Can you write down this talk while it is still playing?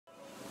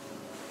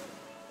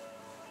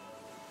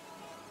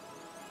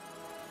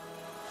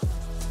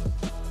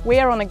We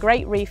are on a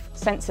Great Reef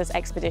Census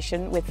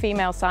expedition with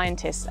female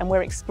scientists, and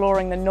we're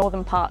exploring the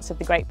northern parts of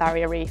the Great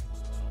Barrier Reef,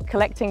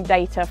 collecting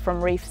data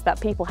from reefs that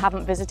people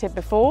haven't visited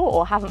before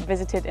or haven't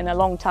visited in a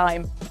long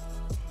time.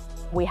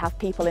 We have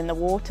people in the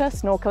water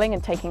snorkeling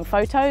and taking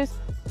photos.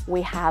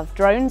 We have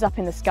drones up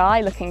in the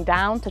sky looking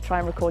down to try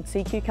and record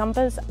sea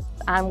cucumbers,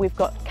 and we've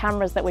got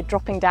cameras that we're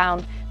dropping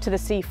down to the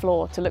sea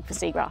floor to look for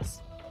seagrass.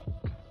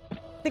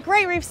 The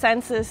Great Reef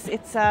Census,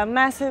 it's a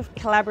massive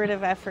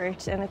collaborative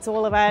effort, and it's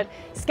all about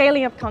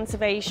scaling up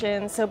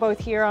conservation, so both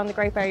here on the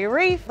Great Barrier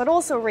Reef, but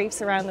also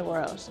reefs around the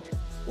world.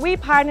 We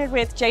partnered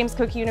with James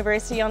Cook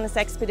University on this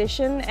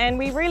expedition, and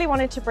we really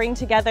wanted to bring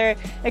together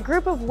a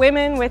group of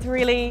women with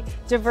really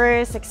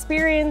diverse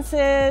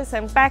experiences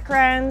and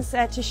backgrounds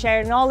to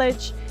share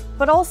knowledge,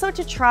 but also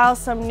to trial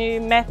some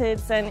new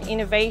methods and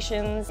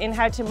innovations in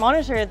how to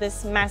monitor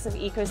this massive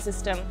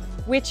ecosystem,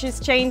 which is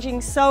changing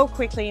so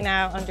quickly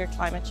now under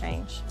climate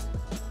change.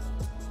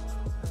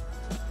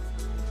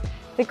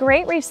 The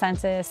Great Reef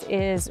Census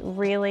is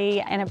really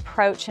an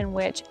approach in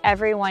which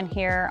everyone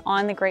here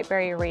on the Great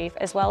Barrier Reef,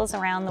 as well as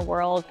around the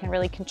world, can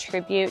really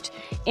contribute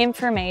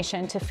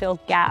information to fill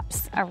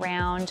gaps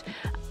around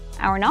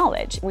our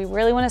knowledge. We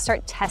really want to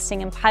start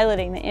testing and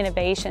piloting the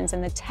innovations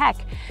and the tech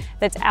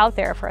that's out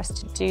there for us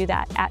to do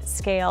that at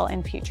scale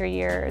in future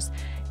years.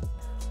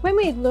 When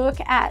we look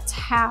at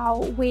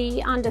how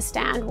we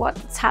understand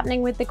what's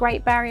happening with the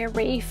Great Barrier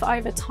Reef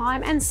over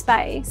time and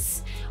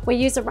space, we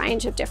use a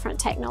range of different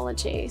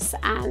technologies,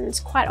 and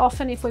quite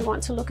often if we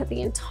want to look at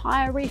the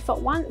entire reef at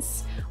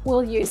once,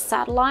 we'll use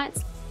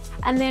satellites,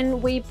 and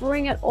then we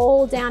bring it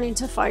all down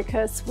into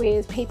focus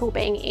with people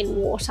being in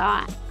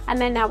water. And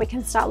then now we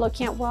can start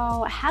looking at,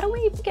 well, how do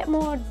we get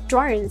more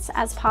drones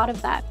as part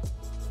of that?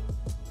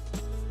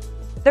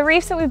 The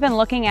reefs that we've been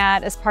looking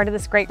at as part of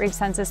this Great Reef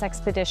Census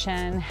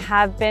expedition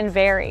have been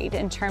varied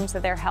in terms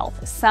of their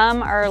health.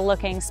 Some are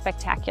looking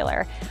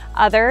spectacular.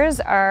 Others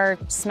are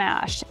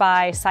smashed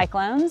by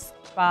cyclones,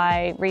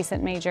 by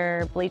recent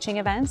major bleaching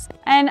events,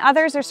 and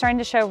others are starting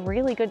to show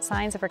really good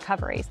signs of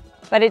recovery.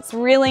 But it's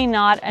really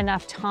not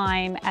enough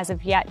time as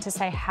of yet to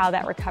say how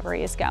that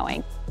recovery is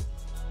going.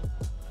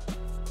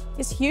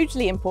 It's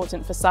hugely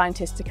important for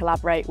scientists to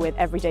collaborate with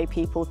everyday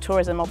people,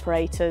 tourism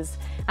operators,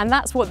 and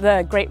that's what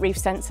the Great Reef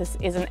Census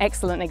is an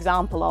excellent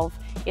example of.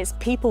 It's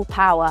people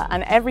power,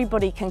 and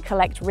everybody can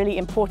collect really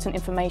important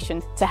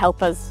information to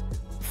help us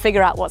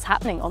figure out what's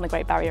happening on the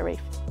Great Barrier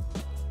Reef.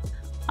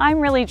 I'm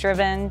really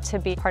driven to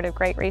be part of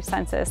Great Reef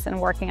Census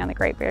and working on the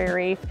Great Barrier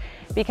Reef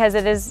because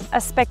it is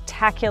a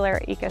spectacular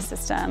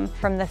ecosystem.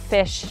 From the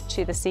fish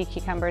to the sea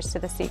cucumbers to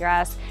the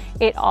seagrass,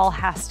 it all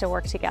has to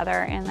work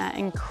together in that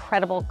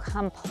incredible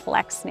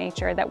complex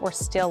nature that we're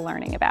still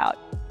learning about.